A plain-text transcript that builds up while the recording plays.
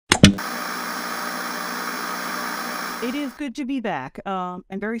It is good to be back. I'm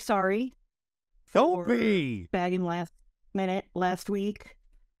very sorry. Don't be bagging last minute last week.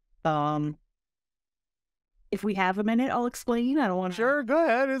 Um, if we have a minute, I'll explain. I don't want to. Sure, go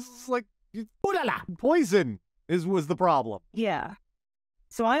ahead. It's like poison was the problem. Yeah.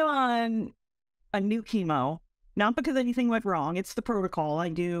 So I'm on a new chemo, not because anything went wrong. It's the protocol. I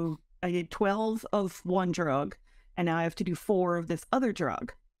did 12 of one drug, and now I have to do 4 of this other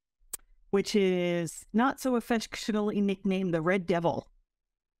drug, which is not so affectionately nicknamed the Red Devil.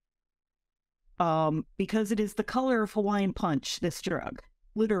 Because it is the color of Hawaiian Punch, this drug.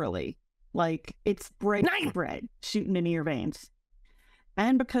 Literally. Like, it's bright red shooting into your veins.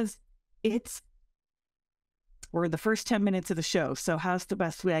 And because we're the first 10 minutes of the show, so how's the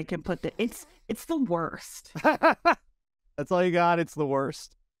best way I can put it? It's the worst. That's all you got? It's the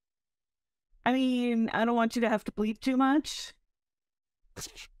worst? I mean, I don't want you to have to bleep too much,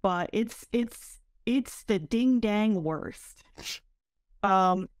 but it's the ding-dang worst.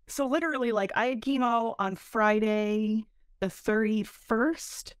 So literally, like, I had chemo on Friday the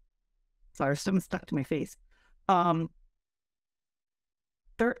 31st. Sorry, something stuck to my face. The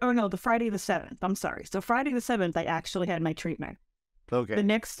Friday the 7th. I'm sorry. So Friday the 7th, I actually had my treatment. Okay. The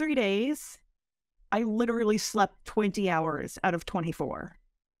next 3 days, I literally slept 20 hours out of 24.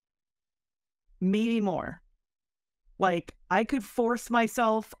 Maybe more. Like, I had to force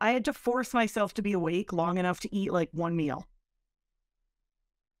myself to be awake long enough to eat, like, one meal.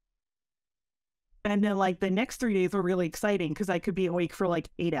 And then, like, the next 3 days were really exciting because I could be awake for, like,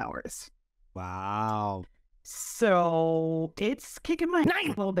 8 hours. Wow. So it's kicking my a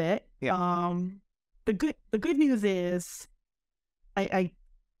little bit. Yeah. The good news is I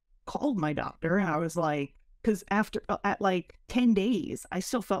called my doctor and I was like, because at like 10 days, I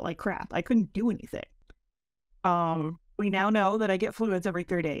still felt like crap. I couldn't do anything. We now know that I get fluids every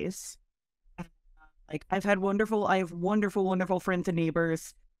 3 days. Like, I have wonderful friends and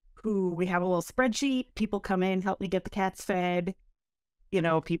neighbors who we have a little spreadsheet. People come in, help me get the cats fed.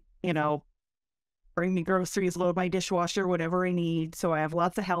 Bring me groceries, load my dishwasher, whatever I need. So I have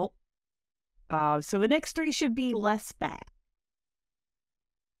lots of help. So the next 3 should be less bad.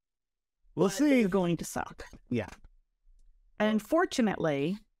 We'll see. They're going to suck. Yeah. And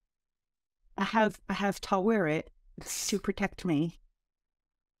fortunately, I have Tawirit to protect me.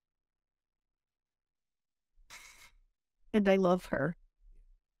 And I love her.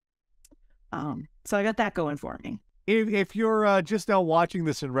 So I got that going for me. If you're just now watching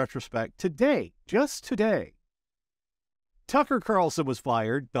this in retrospect, just today, Tucker Carlson was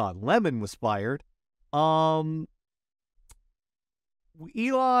fired. Don Lemon was fired. Elon,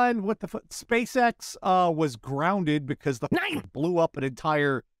 SpaceX was grounded because the blew up an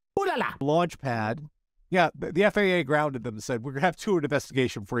entire launch pad. Yeah, the FAA grounded them and said, we're going to have to do an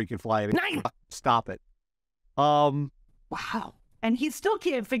investigation before you can fly it. Stop it. Wow. And he still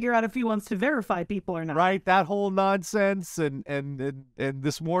can't figure out if he wants to verify people or not. Right, that whole nonsense. And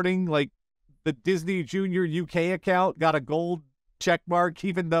this morning, like, the Disney Junior UK account got a gold check mark,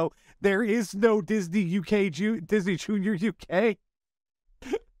 even though there is no Disney Junior UK.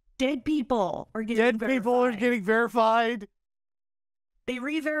 Dead people are getting verified. They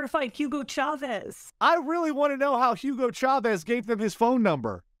re-verified Hugo Chavez. I really want to know how Hugo Chavez gave them his phone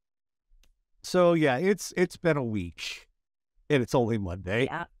number. So yeah, it's been a week. And it's only Monday.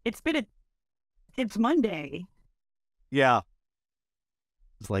 Yeah, it's Monday. Yeah.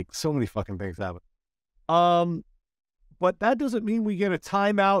 It's like so many fucking things happen. But that doesn't mean we get a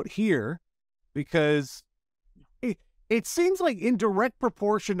timeout here, because it seems like in direct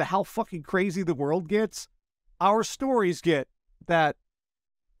proportion to how fucking crazy the world gets, our stories get that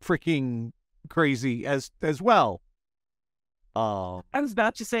freaking crazy as well. I was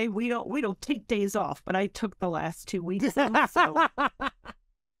about to say we don't take days off, but I took the last 2 weeks off, so.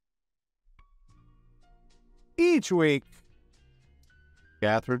 Each week,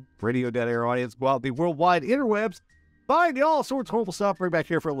 Catherine, Radio Dead Air audience, go out the worldwide interwebs, find all sorts of horrible stuff, bring back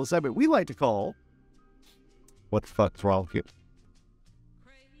here for a little segment we like to call What the Fuck's Wrong with You?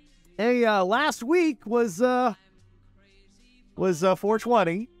 Hey, last week was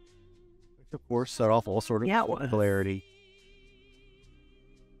 420. Which of course set off all sort of hilarity.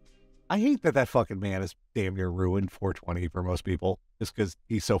 I hate that fucking man is damn near ruined 420 for most people, just because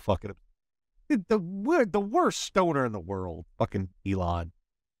he's so fucking the worst stoner in the world, fucking Elon.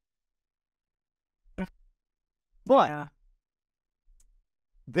 But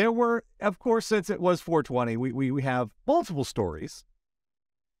there were, of course, since it was 420, we have multiple stories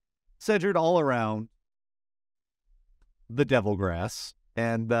centered all around the devil grass.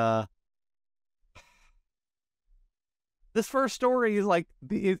 And this first story is like,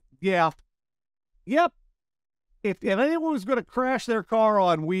 yep. if anyone was going to crash their car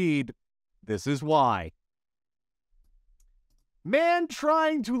on weed, this is why. Man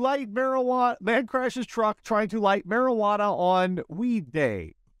crashes truck trying to light marijuana on weed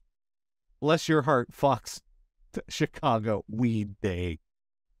day. Bless your heart, Fox Chicago Weed Day.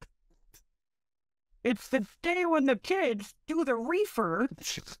 It's the day when the kids do the reefer.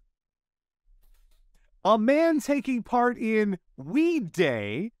 A man taking part in Weed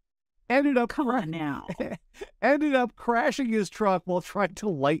Day ended up crashing his truck while trying to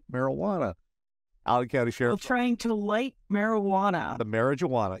light marijuana. Allen County Sheriff. While trying to light marijuana. The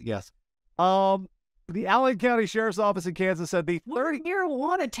marijuana, yes. The Allen County Sheriff's Office in Kansas said the 30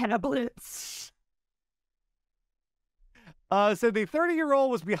 marijuana tablets. Said the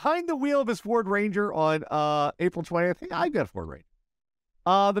 30-year-old was behind the wheel of his Ford Ranger on April 20th. Hey, I've got a Ford Ranger.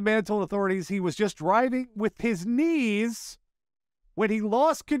 The man told authorities he was just driving with his knees when he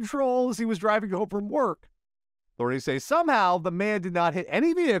lost control as he was driving home from work. Authorities say somehow the man did not hit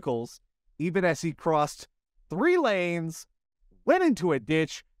any vehicles, even as he crossed 3 lanes, went into a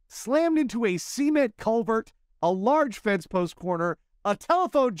ditch, slammed into a cement culvert, a large fence post corner, a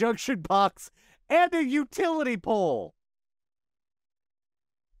telephone junction box, and a utility pole.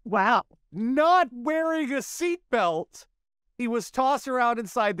 Wow. Not wearing a seatbelt, he was tossed around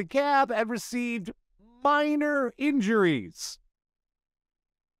inside the cab and received minor injuries.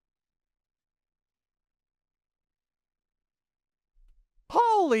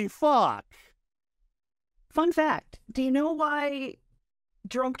 Holy fuck. Fun fact. Do you know why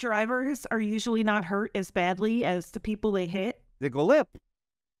drunk drivers are usually not hurt as badly as the people they hit? They go lip.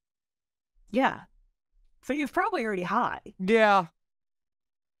 Yeah. So you're probably already high. Yeah.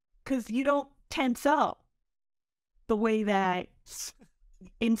 Because you don't tense up the way that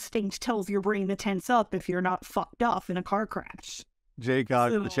instinct tells your brain to tense up if you're not fucked up in a car crash. Jay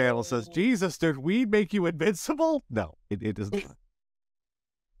Cox, the channel, says, Jesus, did weed make you invincible? No, it doesn't.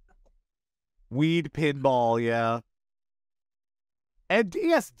 Weed pinball, yeah. And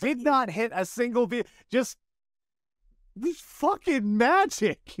yes, did not hit a single vehicle. Just we fucking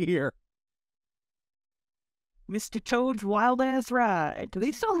magic here. Mr. Toad's Wild Ass Ride. Do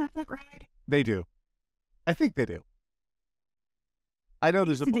they still have that ride? They do. I think they do. I know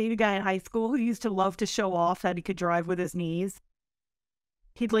there's a guy in high school who used to love to show off that he could drive with his knees.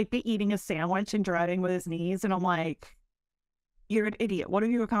 He'd like be eating a sandwich and driving with his knees, and I'm like, you're an idiot. What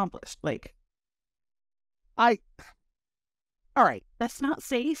have you accomplished? Like, all right. That's not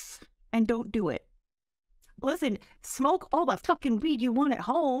safe, and don't do it. Listen, smoke all the fucking weed you want at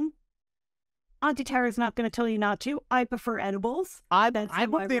home. Auntie Tara's not going to tell you not to. I prefer edibles. I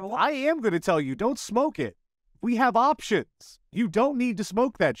am going to tell you, don't smoke it. We have options. You don't need to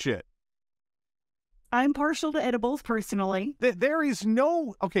smoke that shit. I'm partial to edibles, personally. There is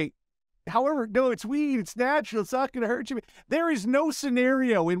no... Okay, however, no, it's weed. It's natural. It's not going to hurt you. There is no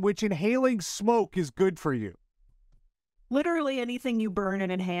scenario in which inhaling smoke is good for you. Literally anything you burn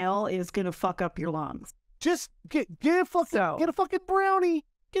and inhale is going to fuck up your lungs. Just get a fucking brownie.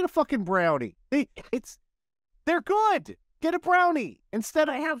 Get a fucking brownie. They're good. Get a brownie. Instead,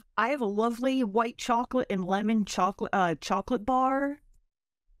 I have a lovely white chocolate and lemon chocolate bar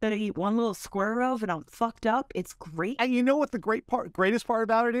that I eat one little square of, and I'm fucked up. It's great. And you know what the greatest part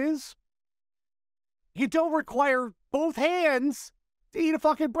about it is? You don't require both hands to eat a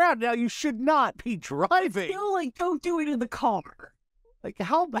fucking brownie. Now, you should not be driving. Still, like, don't do it in the car. Like,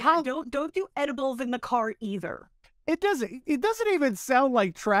 how? Don't do edibles in the car either. It doesn't even sound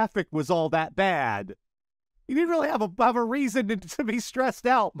like traffic was all that bad. You didn't really have a reason to be stressed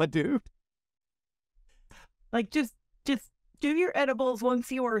out, my dude. Like, just do your edibles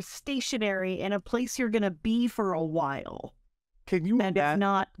once you are stationary in a place you're going to be for a while. Can you imagine? It's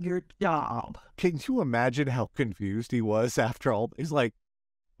not your job. Can you imagine how confused he was after all? He's like,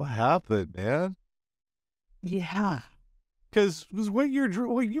 what happened, man? Yeah. Because when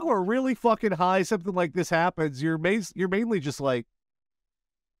you are really fucking high, something like this happens, you're mainly just like,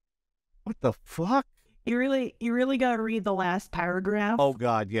 what the fuck? You really got to read the last paragraph. Oh,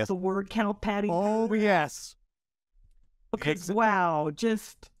 God, yes. The word count padding. Oh, yes. Because, wow,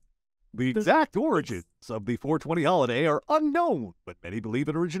 just... The exact origins of the 420 holiday are unknown, but many believe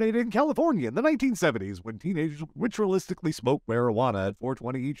it originated in California in the 1970s when teenagers ritualistically smoked marijuana at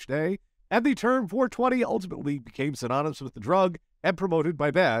 420 each day, and the term 420 ultimately became synonymous with the drug and promoted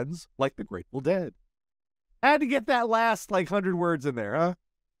by bands like the Grateful Dead. Had to get that last, 100 words in there, huh?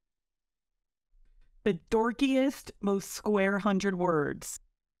 The dorkiest, most square 100 words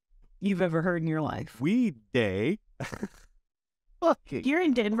you've ever heard in your life. Weed Day. You're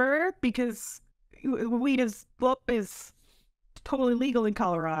in Denver because weed is totally legal in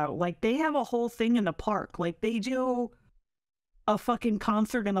Colorado. Like, they have a whole thing in the park. Like, they do a fucking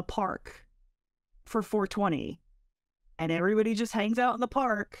concert in the park for 420. And everybody just hangs out in the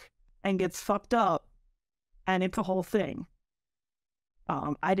park and gets fucked up. And it's a whole thing.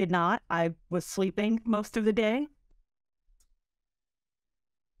 I did not. I was sleeping most of the day.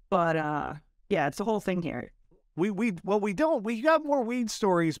 But, yeah, it's a whole thing here. We got more weed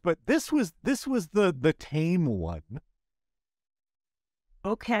stories, but this was the tame one.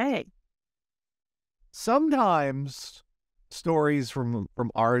 Okay. Sometimes stories from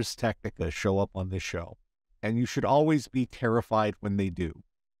Ars Technica show up on this show, and you should always be terrified when they do,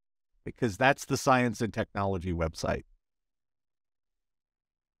 because that's the science and technology website.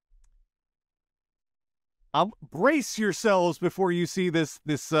 Brace yourselves before you see this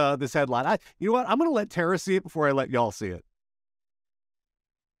headline. You know what? I'm going to let Tara see it before I let y'all see it.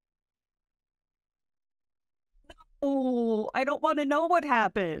 Oh, I don't want to know what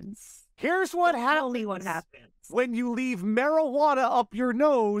happens. Here's what happens. Tell me what happens when you leave marijuana up your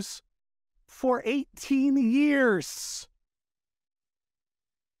nose for 18 years.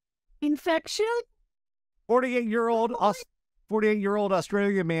 Infection? 48-year-old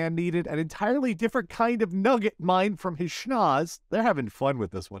Australian man needed an entirely different kind of nugget mined from his schnoz. They're having fun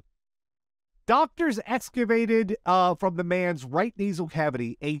with this one. Doctors excavated from the man's right nasal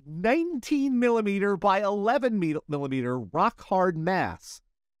cavity a 19 millimeter by 11 millimeter rock-hard mass.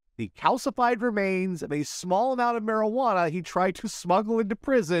 The calcified remains of a small amount of marijuana he tried to smuggle into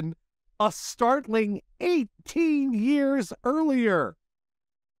prison a startling 18 years earlier.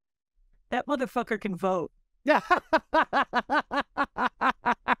 That motherfucker can vote. Yeah.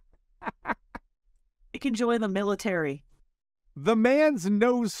 He can join the military. The man's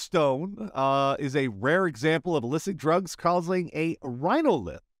nose stone is a rare example of illicit drugs causing a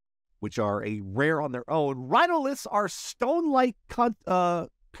rhinolith, which are a rare on their own. Rhinoliths are stone-like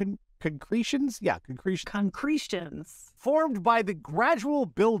concretions. Yeah, concretions. Concretions. Formed by the gradual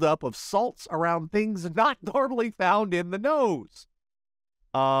buildup of salts around things not normally found in the nose.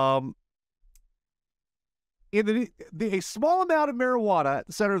 A small amount of marijuana at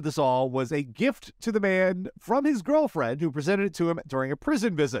the center of this all was a gift to the man from his girlfriend, who presented it to him during a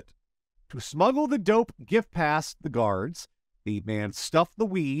prison visit. To smuggle the dope gift past the guards, the man stuffed the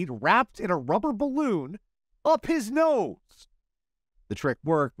weed, wrapped in a rubber balloon, up his nose. The trick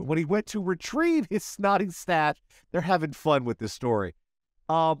worked, but when he went to retrieve his snotty stash, they're having fun with this story.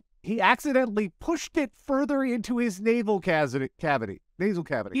 He accidentally pushed it further into his nasal cavity.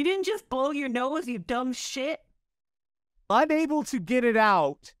 You didn't just blow your nose, you dumb shit. Unable to get it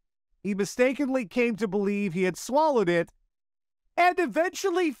out, he mistakenly came to believe he had swallowed it and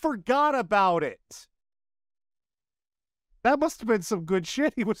eventually forgot about it. That must have been some good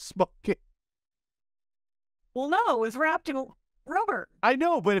shit he was smoking. Well, no, it was wrapped in rubber. I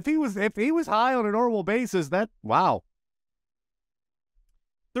know, but if he was high on a normal basis, wow.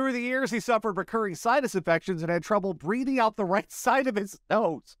 Through the years, he suffered recurring sinus infections and had trouble breathing out the right side of his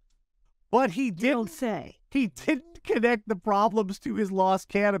nose. But he didn't connect the problems to his lost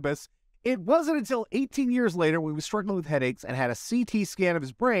cannabis. It wasn't until 18 years later, when he was struggling with headaches and had a CT scan of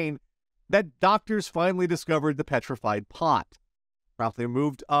his brain, that doctors finally discovered the petrified pot. Promptly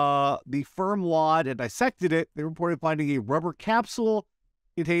removed the firm wad and dissected it. They reported finding a rubber capsule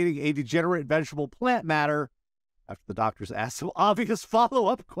containing a degenerate vegetable plant matter. After the doctors asked some obvious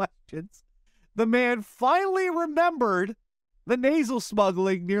follow-up questions, the man finally remembered the nasal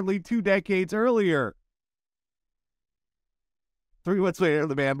smuggling nearly 2 decades earlier. 3 months later,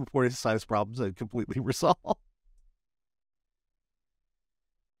 the man reported his sinus problems and completely resolved.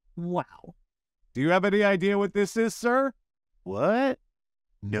 Wow. Do you have any idea what this is, sir? What?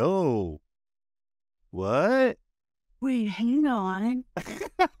 No. What? Wait, hang on.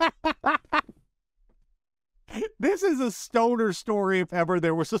 This is a stoner story if ever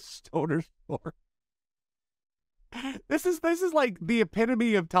there was a stoner story. This is like the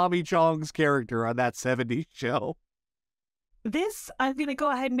epitome of Tommy Chong's character on that 70s show. I'm going to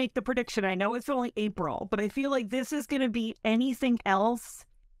go ahead and make the prediction. I know it's only April, but I feel like this is going to be anything else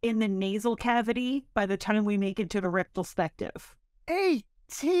in the nasal cavity by the time we make it to the rectal spective.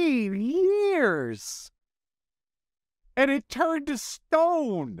 18 years! And it turned to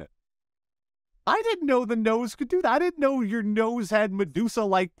stone! I didn't know the nose could do that. I didn't know your nose had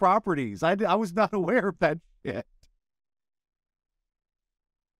Medusa-like properties. I was not aware of that shit.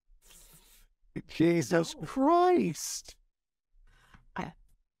 Jesus Christ.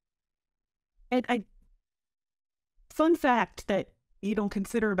 Fun fact that you don't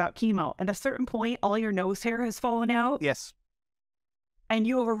consider about chemo. At a certain point, all your nose hair has fallen out. Yes. And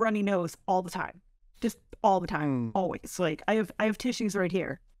you have a runny nose all the time. just all the time, always. Like I have tissues right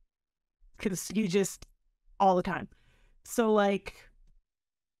here because you just all the time. So like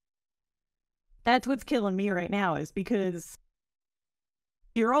that's what's killing me right now is because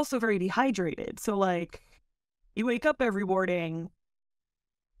you're also very dehydrated. So like you wake up every morning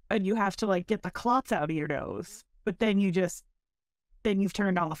and you have to like get the clots out of your nose, but then you've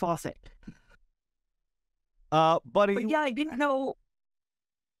turned on the faucet. Buddy. But yeah, I didn't know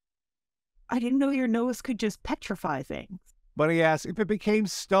your nose could just petrify things. Buddy asks, if it became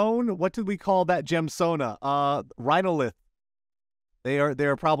stone, what did we call that gemsona? Rhinolith. They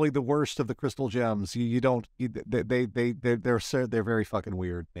are probably the worst of the crystal gems. They're very fucking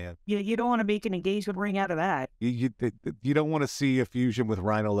weird, man. Yeah, you don't want to make an engagement ring out of that. You don't want to see a fusion with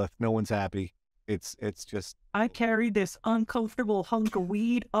rhinolith. No one's happy. It's just. I carried this uncomfortable hunk of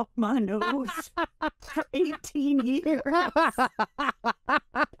weed up my nose for 18 years.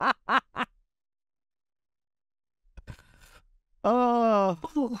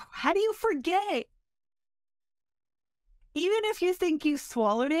 Oh, how do you forget? Even if you think you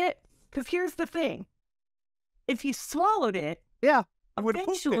swallowed it, because here's the thing. If you swallowed it, yeah,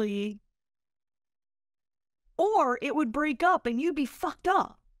 eventually, or it would break up and you'd be fucked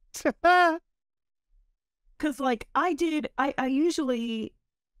up. Because like I usually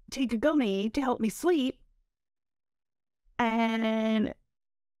take a gummy to help me sleep. And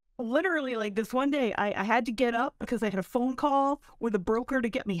literally like this one day I had to get up because I had a phone call with a broker to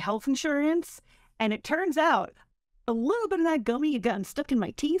get me health insurance. And it turns out a little bit of that gummy had gotten stuck in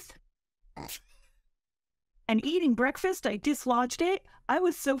my teeth. And eating breakfast, I dislodged it. I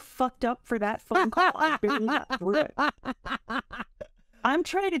was so fucked up for that phone call. I barely got through it. I'm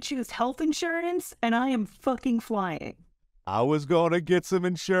trying to choose health insurance, and I am fucking flying. I was going to get some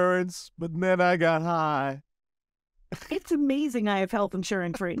insurance, but then I got high. It's amazing I have health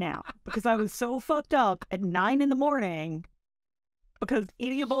insurance right now because I was so fucked up at 9 a.m. because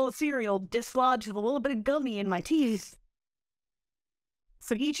eating a bowl of cereal dislodged a little bit of gummy in my teeth.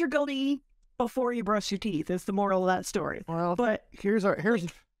 So eat your gummy before you brush your teeth is the moral of that story. Well, but here's at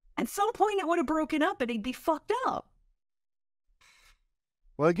some point it would have broken up and he'd be fucked up.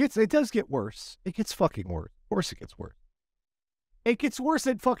 Well, it does get worse. It gets fucking worse. Of course it gets worse. It gets worse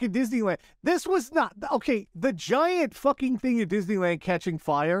at fucking Disneyland. This was not okay. The giant fucking thing at Disneyland catching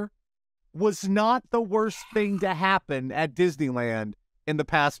fire was not the worst thing to happen at Disneyland in the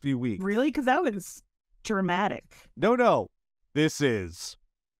past few weeks. Really? Because that was dramatic. No. This is.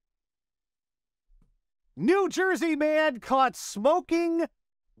 New Jersey man caught smoking,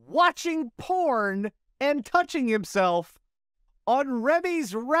 watching porn, and touching himself on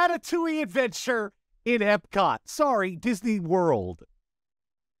Remy's Ratatouille adventure in Epcot. Sorry, Disney World.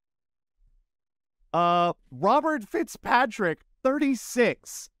 Robert Fitzpatrick,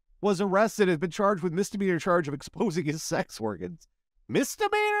 36, was arrested and has been charged with misdemeanor charge of exposing his sex organs.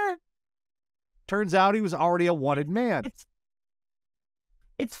 Misdemeanor? Turns out he was already a wanted man.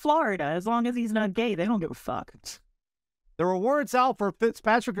 It's Florida. As long as he's not gay, they don't give a fuck. There were warrants out for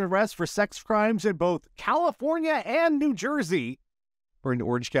Fitzpatrick's arrest for sex crimes in both California and New Jersey, according to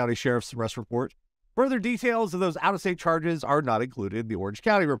Orange County Sheriff's arrest report. Further details of those out-of-state charges are not included in the Orange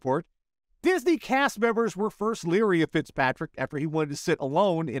County report. Disney cast members were first leery of Fitzpatrick after he wanted to sit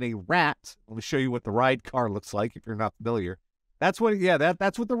alone in a rat. Let me show you what the ride car looks like if you're not familiar. That's what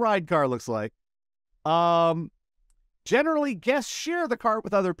the ride car looks like. Generally, guests share the cart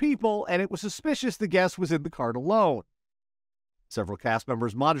with other people, and it was suspicious the guest was in the cart alone. Several cast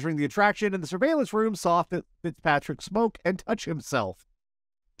members monitoring the attraction in the surveillance room saw Fitzpatrick smoke and touch himself.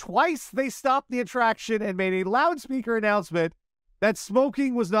 Twice they stopped the attraction and made a loudspeaker announcement that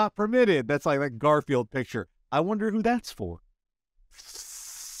smoking was not permitted. That's like that Garfield picture. I wonder who that's for.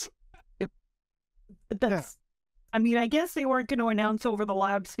 I mean, I guess they weren't going to announce over the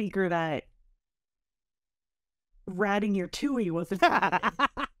loudspeaker that ratting your Tui wasn't.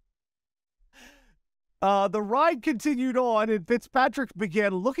 The ride continued on, and Fitzpatrick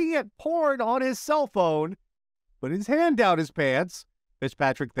began looking at porn on his cell phone, put his hand down his pants.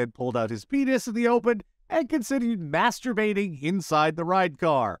 Fitzpatrick then pulled out his penis in the open and continued masturbating inside the ride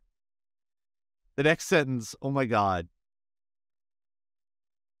car. The next sentence, oh my God.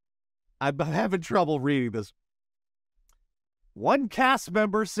 I'm having trouble reading this. One cast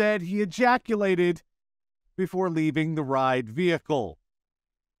member said he ejaculated before leaving the ride vehicle.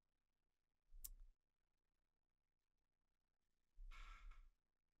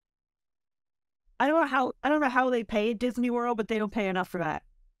 I don't know how they pay at Disney World, but they don't pay enough for that.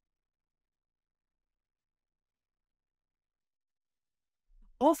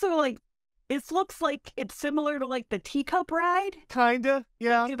 Also, like, It looks like it's similar to like the teacup ride. Kinda,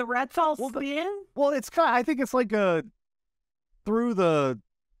 yeah. Do the rats all Well, spin? Well, it's kind. I think it's like a through the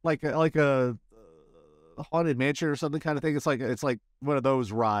like a haunted mansion or something kind of thing. It's like one of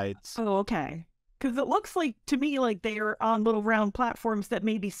those rides. Oh, okay. Because it looks like to me like they are on little round platforms that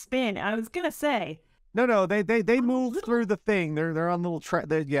maybe spin. I was gonna say. No, they move through the thing. They're on little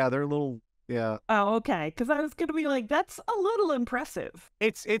yeah, they're little. Yeah. Oh, okay. Because I was gonna be like, that's a little impressive.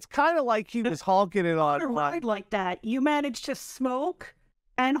 It's kind of like he was honking it on a ride like that. You managed to smoke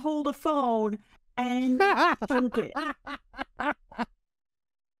and hold a phone and funk it.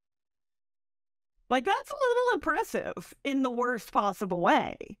 Like that's a little impressive in the worst possible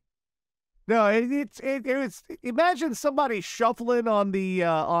way. No, it was. Imagine somebody shuffling on the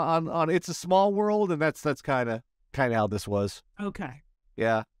on It's a Small World, and that's kind of how this was. Okay.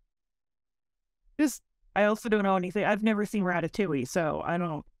 Yeah. Just I also don't know anything. I've never seen Ratatouille, so I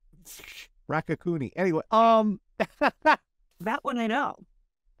don't. Rakakuni. Anyway, that one I know.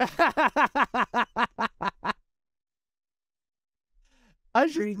 I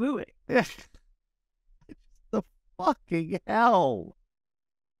just Reboot it. The fucking hell.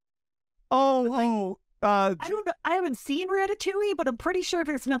 Oh, I don't know. I haven't seen Ratatouille, but I'm pretty sure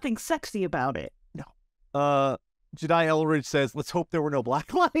there's nothing sexy about it. No. Jedi Elridge says, "Let's hope there were no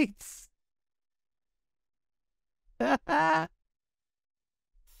black lights."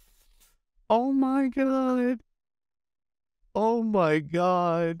 Oh my god. Oh my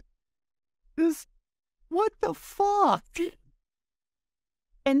god. What the fuck?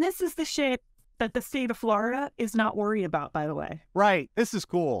 And this is the shit that the state of Florida is not worried about, by the way. Right. This is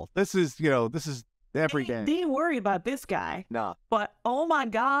cool. This is every day. They didn't worry about this guy. Nah. But oh my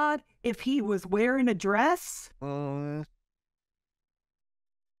god, if he was wearing a dress, they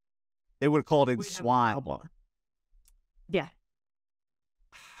would have called it swine. Yeah.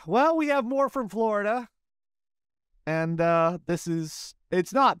 Well, we have more from Florida. And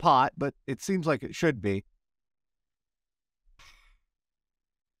it's not pot, but it seems like it should be.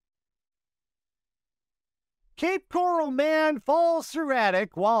 Cape Coral man falls through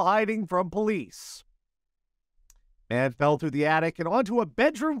attic while hiding from police. Man fell through the attic and onto a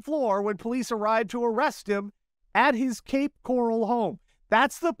bedroom floor when police arrived to arrest him at his Cape Coral home.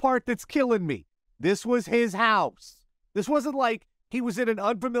 That's the part that's killing me. This was his house. This wasn't like he was in an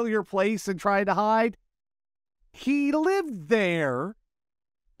unfamiliar place and trying to hide. He lived there,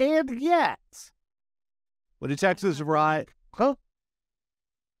 and yet, when detectives arrived, huh?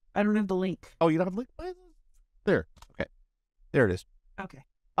 I don't have the link. Oh, you don't have the link? There. Okay. There it is. Okay.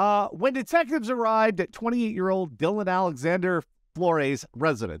 When detectives arrived at 28-year-old Dylan Alexander Flores'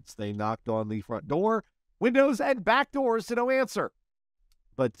 residence, they knocked on the front door, windows, and back doors to no answer.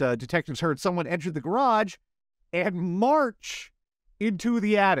 But detectives heard someone enter the garage and march into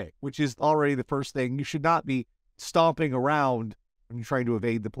the attic, which is already the first thing. You should not be stomping around when you're trying to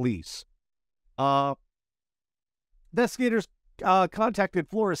evade the police. Investigators contacted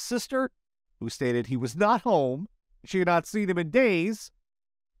Flores' sister, who stated he was not home. She had not seen him in days.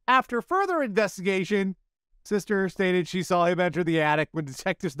 After further investigation, sister stated she saw him enter the attic when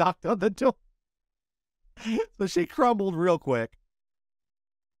detectives knocked on the door. So she crumbled real quick.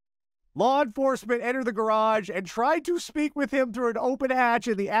 Law enforcement entered the garage and tried to speak with him through an open hatch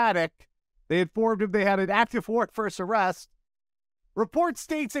in the attic. They informed him they had an active warrant for his arrest. Report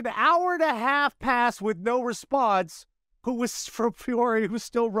states an hour and a half passed with no response. Who was from Peoria, who was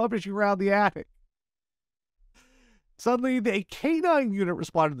still rummaging around the attic. Suddenly, the K-9 unit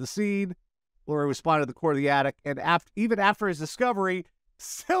responded to the scene. Flores responded to the core of the attic, and even after his discovery,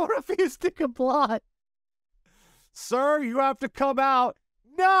 still refused to comply. Sir, you have to come out.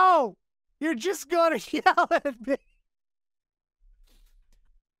 No! You're just gonna yell at me.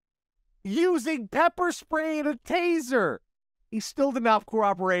 Using pepper spray and a taser. He still did not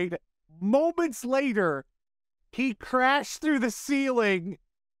cooperate. Moments later, he crashed through the ceiling,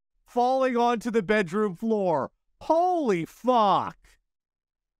 falling onto the bedroom floor. Holy fuck.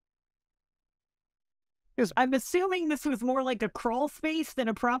 I'm assuming this was more like a crawl space than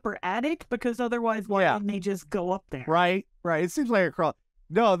a proper attic, because otherwise, why didn't they just go up there? Right. It seems like a crawl.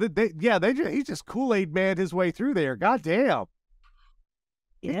 No, he just Kool Aid Man his way through there. God damn.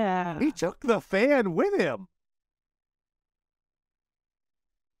 Yeah. He took the fan with him.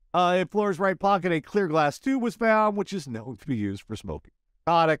 In Flores' right pocket, a clear glass tube was found, which is known to be used for smoking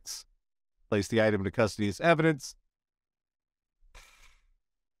products. Placed the item into custody as evidence.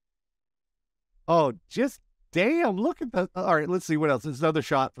 Oh, just damn! Look at the. All right, let's see what else. There's another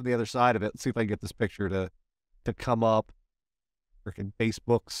shot from the other side of it. Let's see if I can get this picture to come up. Freaking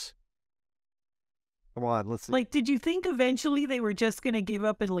Facebooks. Come on, let's see. Like, did you think eventually they were just gonna give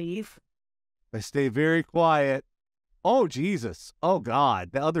up and leave? I stay very quiet. Oh, Jesus. Oh,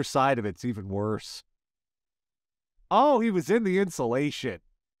 God. The other side of it's even worse. Oh, he was in the insulation.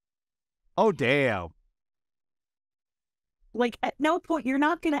 Oh, damn. Like, at no point, you're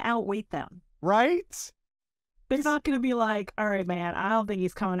not going to outweight them. Right? They're not going to be like, all right, man, I don't think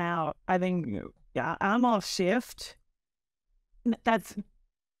he's coming out. I think, yeah, I'm off shift. That's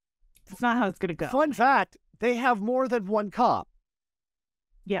not how it's going to go. Fun fact, they have more than one cop.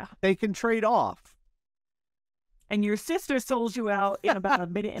 Yeah. They can trade off. And your sister sold you out in about a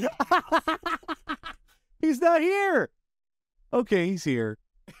minute and a half. He's not here. Okay, he's here.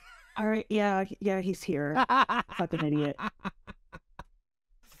 All right, yeah, he's here. Fucking idiot.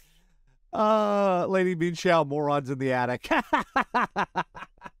 Lady Bean Chow, morons in the attic.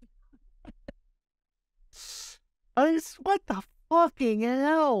 What the fucking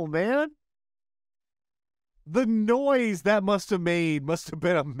hell, man? The noise that must have made must have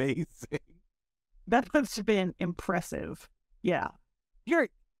been amazing. That must have been impressive. Yeah.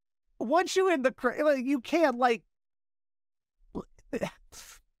 Once you in the you can't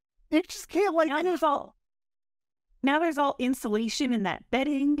you just can't now there's all insulation in that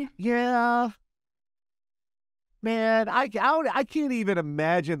bedding. Yeah. Man, I can't even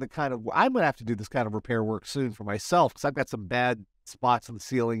imagine the kind of... I'm going to have to do this kind of repair work soon for myself because I've got some bad spots in the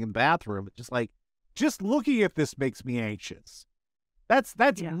ceiling and bathroom. Just looking at this makes me anxious. That's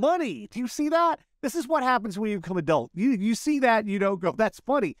money. Do you see that? This is what happens when you become adult. You see that, you don't go, that's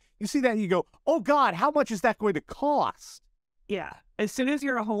funny. You see that and you go, oh God, how much is that going to cost? Yeah. As soon as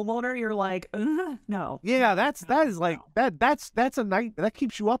you're a homeowner, you're like, no. Yeah, that's a night that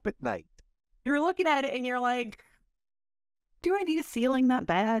keeps you up at night. You're looking at it and you're like, do I need a ceiling that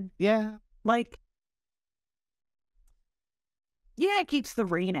bad? Yeah. Like, yeah, it keeps the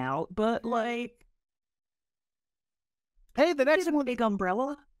rain out, but like, hey, the next one, big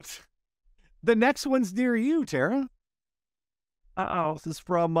umbrella. The next one's near you, Tara. Uh-oh. This is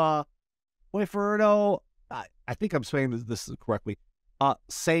from Huerfano. I think I'm saying this correctly.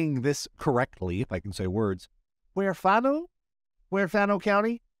 Saying this correctly, if I can say words. Huerfano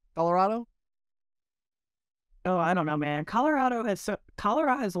County, Colorado. Oh, I don't know, man. Colorado has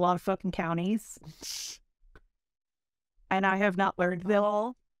a lot of fucking counties, and I have not learned them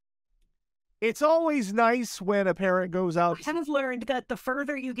all. It's always nice when a parent goes out. I have learned that the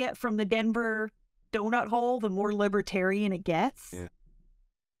further you get from the Denver donut hole, the more libertarian it gets. Yeah.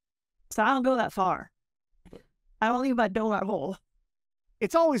 So I don't go that far. I don't leave my donut hole.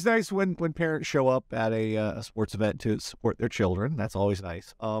 It's always nice when parents show up at a sports event to support their children. That's always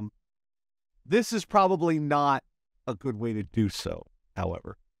nice. This is probably not a good way to do so,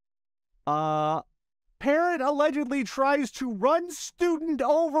 however. Parent allegedly tries to run student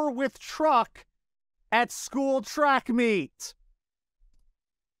over with truck at school track meet.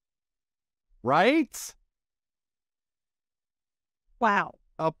 Right? Wow.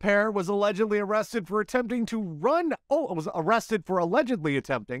 A parent was allegedly arrested for attempting to run... was arrested for allegedly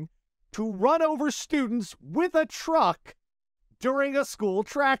attempting to run over students with a truck during a school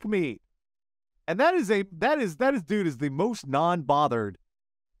track meet. And that is dude is the most non-bothered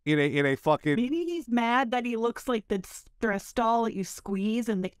in a fucking... Maybe he's mad that he looks like the stress doll that you squeeze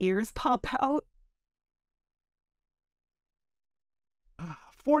and the ears pop out.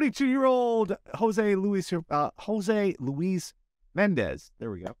 42-year-old Jose Luis Mendez,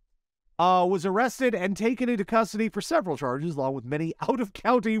 there we go, was arrested and taken into custody for several charges, along with many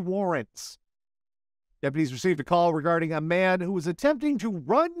out-of-county warrants. Deputies received a call regarding a man who was attempting to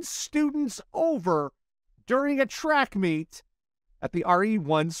run students over during a track meet at the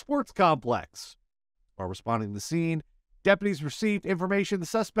RE1 Sports Complex. While responding to the scene, deputies received information the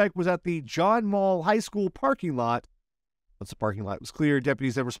suspect was at the John Mall High School parking lot. Once the parking lot was cleared,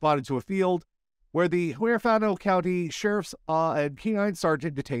 deputies then responded to a field where the Huerfano County Sheriff's and Canine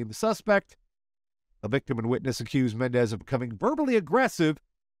Sergeant detained the suspect. A victim and witness accused Mendez of becoming verbally aggressive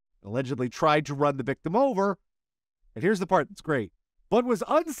and allegedly tried to run the victim over. And here's the part that's great, but was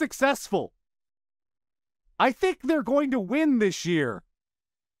unsuccessful. I think they're going to win this year.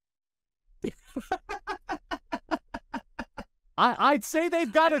 I'd say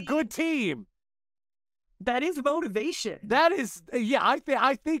they've got a good team. That is motivation. That is, yeah. I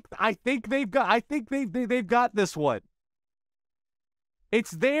think they've got this one. It's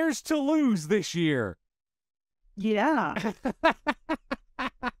theirs to lose this year. Yeah.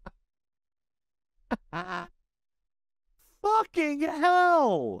 Fucking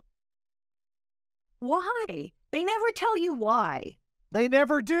hell. Why? They never tell you why. They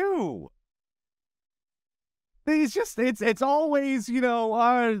never do. It's always,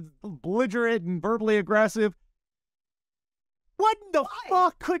 belligerent and verbally aggressive. What in the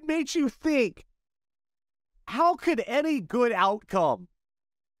fuck could make you think? How could any good outcome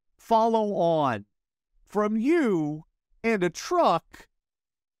follow on from you and a truck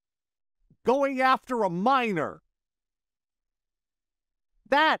going after a minor?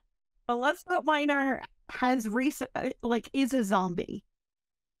 That, unless that minor has is a zombie.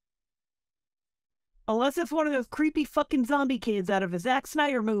 Unless it's one of those creepy fucking zombie kids out of a Zack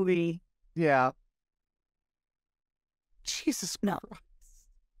Snyder movie. yeah. Jesus No. Christ.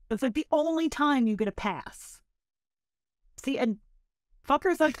 It's like the only time you get a pass. See, and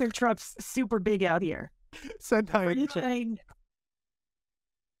fuckers like their trucks super big out here.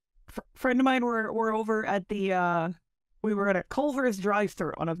 Friend of mine were over at the we were at a Culver's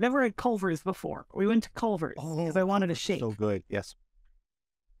drive-thru, and I've never had Culver's before. We went to Culver's because I wanted a shake. So good, yes.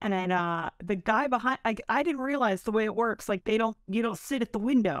 And then the guy behind, I didn't realize the way it works. Like you don't sit at the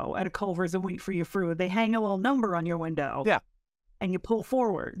window at a Culver's and wait for your food. They hang a little number on your window. Yeah. And you pull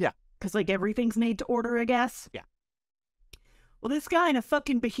forward. Yeah. Because like everything's made to order, I guess. Yeah. Well, this guy in a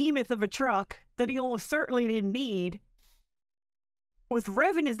fucking behemoth of a truck that he almost certainly didn't need was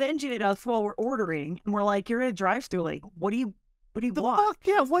revving his engine at us while we're ordering, and we're like, "You're at a drive-thru. Like, what do you want?" Fuck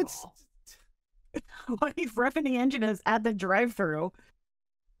yeah, what's Why he's revving the engine at the drive-thru?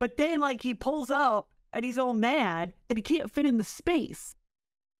 But then, like, he pulls up and he's all mad and he can't fit in the space.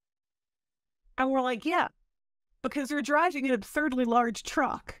 And we're like, yeah, because you're driving an absurdly large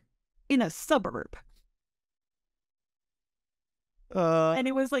truck in a suburb. And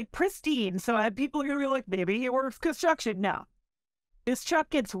it was like pristine. So I had people who were like, maybe he works construction. No. This truck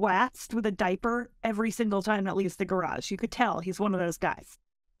gets waxed with a diaper every single time it leaves the garage. You could tell he's one of those guys.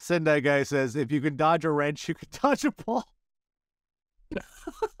 Sendai guy says, if you can dodge a wrench, you can dodge a ball.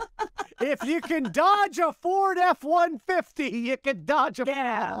 If you can dodge a Ford F-150, you can dodge a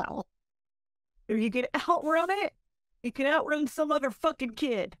ball. If you can outrun it, you can outrun some other fucking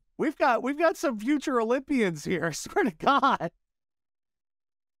kid. We've got some future Olympians here, I swear to God.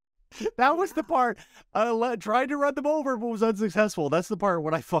 That was the part I tried to run them over but was unsuccessful. That's the part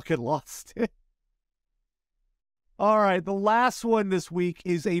when I fucking lost it. All right, the last one this week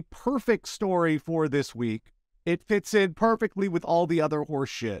is a perfect story for this week. It fits in perfectly with all the other horse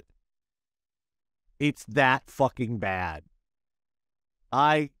shit. It's that fucking bad.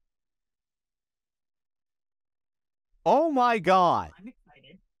 Oh my God. I'm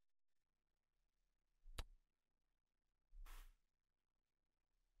excited.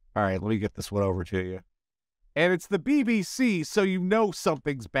 All right, let me get this one over to you. And it's the BBC, so you know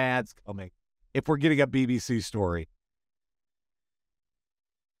something's bad's coming if we're getting a BBC story.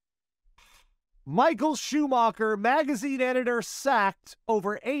 Michael Schumacher, magazine editor, sacked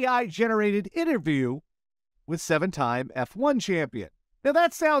over AI-generated interview with 7-time F1 champion. Now,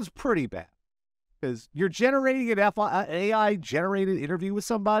 that sounds pretty bad, because you're generating an AI-generated interview with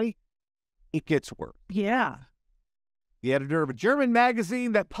somebody, it gets worse. Yeah. The editor of a German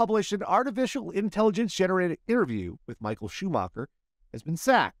magazine that published an artificial intelligence-generated interview with Michael Schumacher has been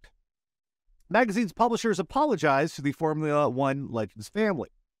sacked. The magazine's publishers apologized to the Formula One Legends family.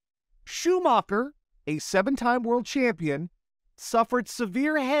 Schumacher, a 7-time world champion, suffered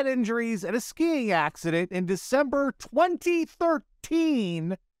severe head injuries in a skiing accident in December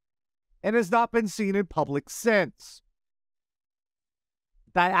 2013 and has not been seen in public since.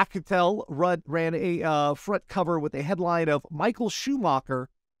 That Alcatel ran a front cover with a headline of Michael Schumacher,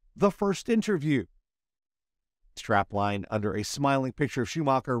 the first interview. Strapline under a smiling picture of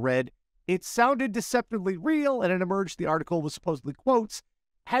Schumacher read, "It sounded deceptively real," and it emerged the article was supposedly quotes,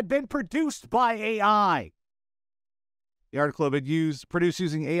 "had been produced by AI." The article had been produced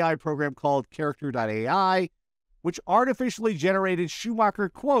using an AI program called Character.ai, which artificially generated Schumacher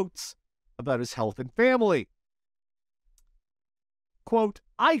quotes about his health and family. Quote,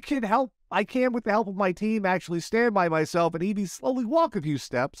 I can, with the help of my team, actually stand by myself and even slowly walk a few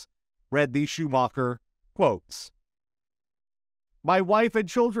steps," read the Schumacher quotes. "My wife and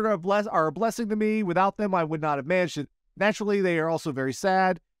children are a blessing to me. Without them, I would not have managed it. Naturally, they are also very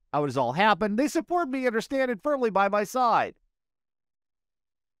sad how it has all happened. They support me and are standing firmly by my side."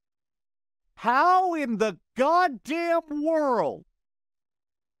 How in the goddamn world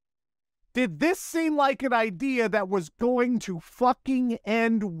did this seem like an idea that was going to fucking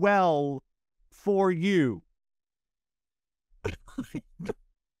end well for you?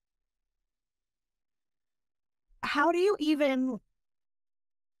 How do you even...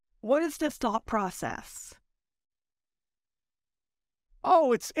 What is this thought process?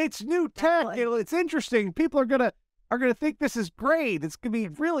 Oh, it's new tech. It's interesting. People are gonna think this is great. It's gonna be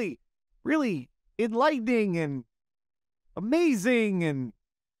really, really enlightening and amazing. And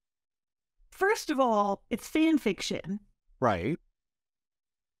first of all, it's fan fiction. Right.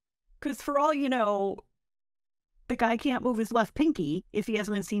 Because for all you know, the guy can't move his left pinky if he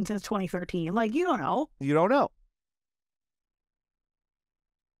hasn't been seen since 2013. Like, you don't know. You don't know.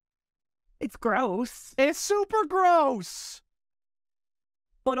 It's gross. It's super gross.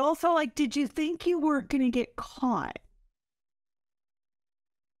 But also, like, did you think you weren't going to get caught?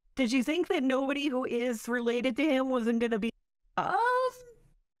 Did you think that nobody who is related to him wasn't going to be... Oh,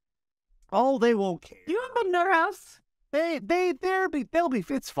 they won't care. You haven't been to our house? They'll be.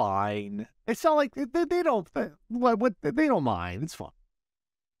 It's fine. It's not like they don't. What they don't mind. It's fine.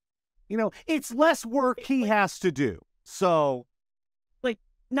 You know, it's less work he has to do. So, like,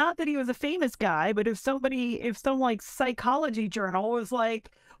 not that he was a famous guy, but if some like psychology journal was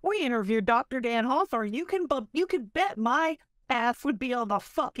like, we interviewed Dr. Dan Hawthorne, you can bet my ass would be on the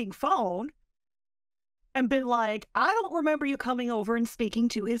fucking phone and been like, I don't remember you coming over and speaking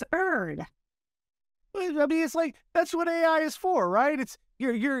to his urn. I mean, it's like, that's what AI is for, right? It's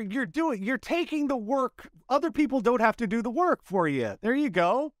you're taking the work. Other people don't have to do the work for you. There you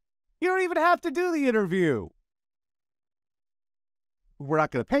go. You don't even have to do the interview. We're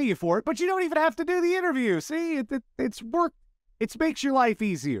not going to pay you for it, but you don't even have to do the interview. See, it's work. It makes your life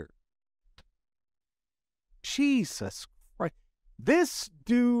easier. Jesus Christ. This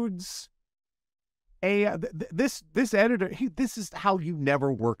dude's AI, this editor, this is how you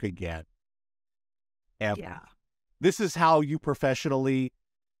never work again. Ever. Yeah. This is how you professionally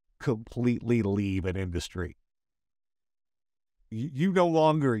completely leave an industry. You no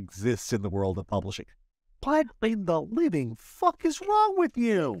longer exist in the world of publishing. What in the living fuck is wrong with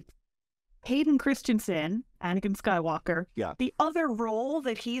you? Hayden Christensen, Anakin Skywalker. Yeah. The other role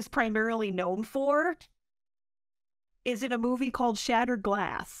that he's primarily known for is in a movie called Shattered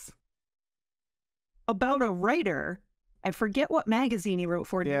Glass, about a writer, I forget what magazine he wrote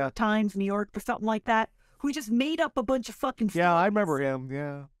for, New York Times, New York, or something like that, who just made up a bunch of fucking stories. Yeah, I remember him,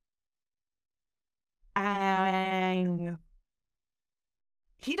 yeah. And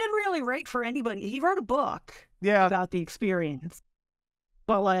he didn't really write for anybody. He wrote a book about the experience.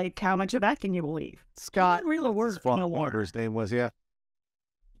 But, like, how much of that can you believe? Scott. He didn't really work. His name was, yeah.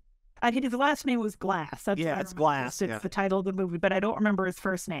 I think his last name was Glass. It's Glass. It's the title of the movie, but I don't remember his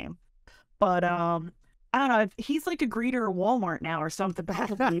first name. But, I don't know. He's like a greeter at Walmart now or something.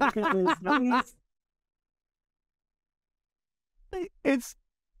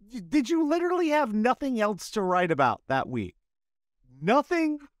 Did you literally have nothing else to write about that week?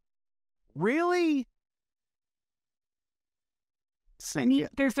 Nothing? Really? I mean,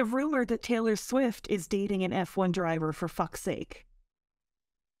 there's a rumor that Taylor Swift is dating an F1 driver, for fuck's sake.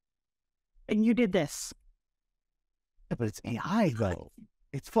 And you did this. Yeah, but it's AI, though.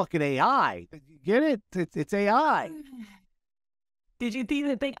 It's fucking AI. You get it? It's AI. Did you see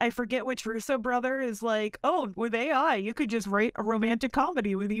the thing? I forget which Russo brother is like, oh, with AI, you could just write a romantic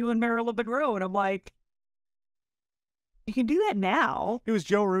comedy with you and Marilyn Monroe. And I'm like, you can do that now. It was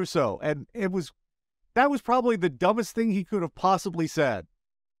Joe Russo, and that was probably the dumbest thing he could have possibly said,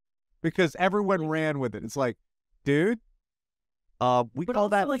 because everyone ran with it. It's like, dude, we call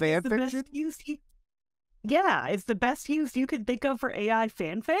that fan fiction? Yeah, it's the best use you could think of for AI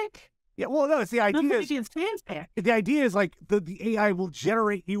fanfic. Yeah, well, no, it's the idea. It's fanfic. The idea is like the AI will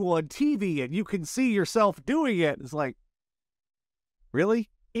generate you on TV, and you can see yourself doing it. It's like, really?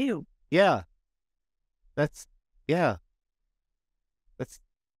 Ew. Yeah. That's.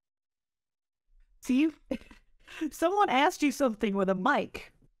 See, someone asked you something with a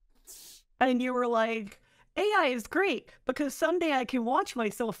mic, and you were like, AI is great because someday I can watch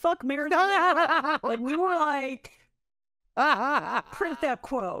myself fuck Marilyn. Like, we were like, print that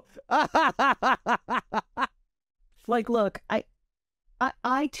quote. Like, look,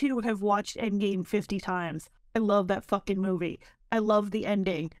 I too have watched Endgame 50 times. I love that fucking movie. I love the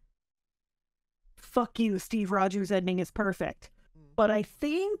ending. Fuck you, Steve Rogers' ending is perfect. But I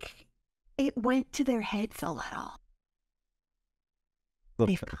think it went to their heads a little.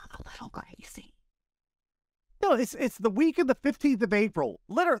 They've gone a little crazy. No, it's the week of the 15th of April.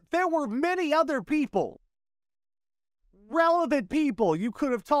 Literally, there were many other people, relevant people you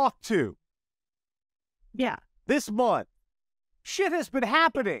could have talked to. Yeah. This month. Shit has been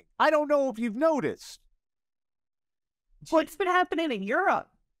happening. I don't know if you've noticed. What's been happening in Europe?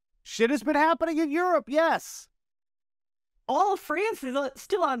 Shit has been happening in Europe, yes. All of France is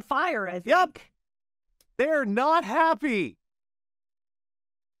still on fire, I think. Yep. They're not happy.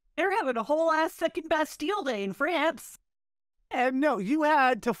 They're having a whole ass second Bastille Day in France. And no, you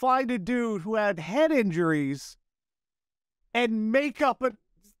had to find a dude who had head injuries and make up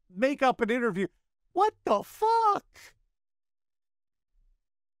an interview. What the fuck?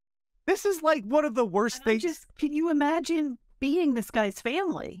 This is like one of the worst things. Can you imagine being this guy's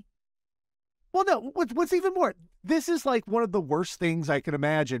family? Well, no, what's even more, this is like one of the worst things I can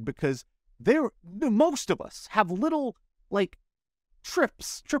imagine, because most of us have little, like,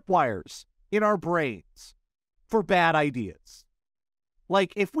 tripwires in our brains for bad ideas.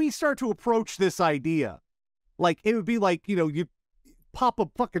 Like, if we start to approach this idea, like, it would be like, you pop a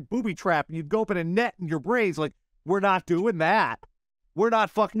fucking booby trap and you'd go up in a net in your brains, like, we're not doing that. We're not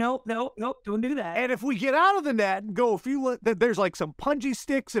fucking... Nope, don't do that. And if we get out of the net and go there's like some punji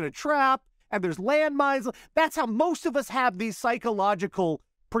sticks in a trap, and there's landmines. That's how most of us have these psychological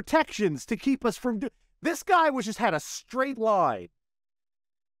protections to keep us from... This guy just had a straight line.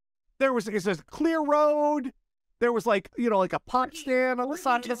 It's a clear road. There was like, like a pot stand on the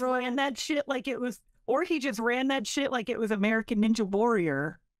side of the road. Ran that shit like it was... Or he just ran that shit like it was American Ninja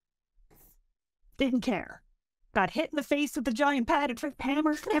Warrior. Didn't care. Got hit in the face with the giant padded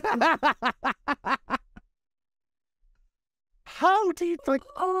hammer. How do you think...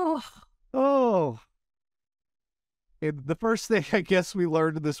 Oh. And the first thing I guess we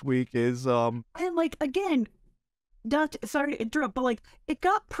learned this week is and like, again, sorry to interrupt, but like, it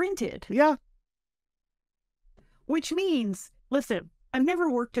got printed. Yeah. Which means, listen, I've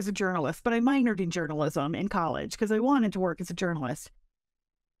never worked as a journalist, but I minored in journalism in college because I wanted to work as a journalist.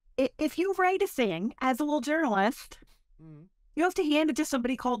 If you write a thing as a little journalist, you have to hand it to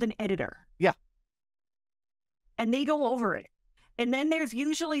somebody called an editor. Yeah. And they go over it. And then there's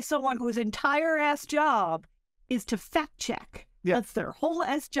usually someone whose entire ass job is to fact check. Yeah. That's their whole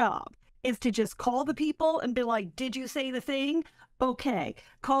ass job, is to just call the people and be like, did you say the thing? Okay.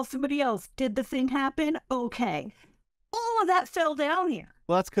 Call somebody else. Did the thing happen? Okay. All of that fell down here.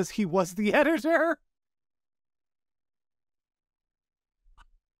 Well, that's because he was the editor.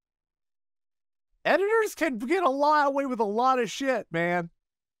 Editors can get away with a lot of shit, man.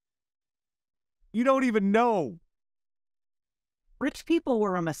 You don't even know. Rich people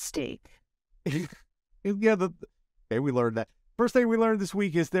were a mistake. Yeah, we learned that. First thing we learned this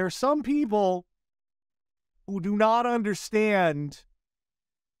week is there are some people who do not understand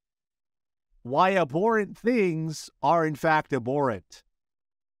why abhorrent things are in fact abhorrent,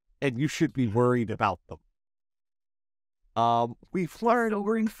 and you should be worried about them. We've learned...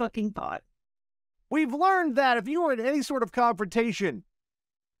 Sobering fucking thought. We've learned that if you are in any sort of confrontation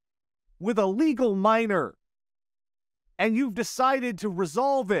with a legal minor and you've decided to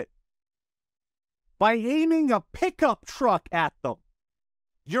resolve it by aiming a pickup truck at them,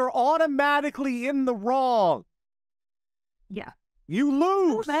 you're automatically in the wrong. Yeah. You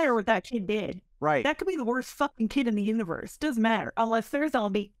lose. Doesn't matter what that kid did. Right. That could be the worst fucking kid in the universe. Doesn't matter. Unless they're a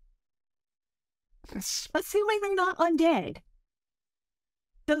zombie. Assuming they're not undead.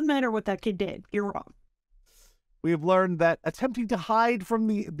 Doesn't matter what that kid did. You're wrong. We have learned that attempting to hide from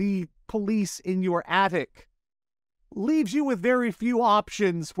the police in your attic leaves you with very few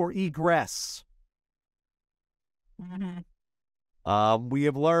options for egress. Mm-hmm. We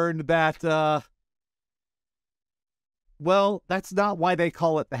have learned that, well, that's not why they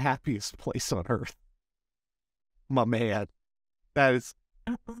call it the happiest place on earth. My man. That is...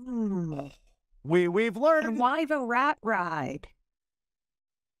 We've learned... And why the rat ride?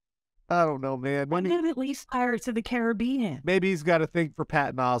 I don't know, man. Why not at least Pirates of the Caribbean? Maybe he's got a thing for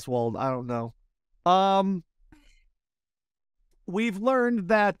Patton Oswalt. I don't know. We've learned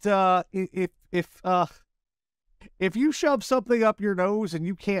that if you shove something up your nose and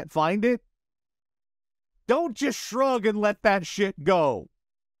you can't find it, don't just shrug and let that shit go.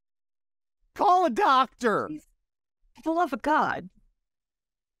 Call a doctor. For the love of God.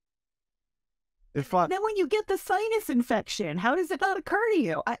 Then when you get the sinus infection, how does it not occur to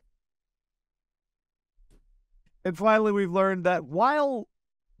you? And finally, we've learned that while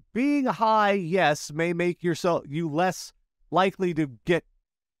being high, yes, may make you less likely to get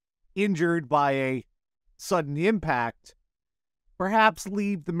injured by a sudden impact, perhaps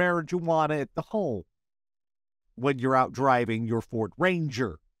leave the marijuana at the home when you're out driving your Ford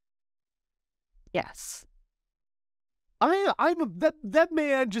Ranger. Yes. That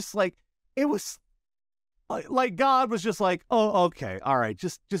man just like, it was like God was just like, oh, okay, all right,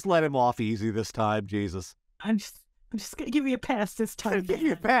 just let him off easy this time, Jesus. I'm just gonna give you a pass this time. Give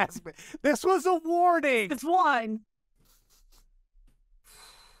you a pass. This was a warning. It's one.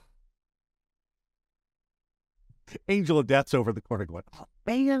 Angel of Death's over the corner going, oh,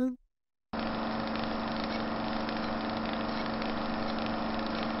 man.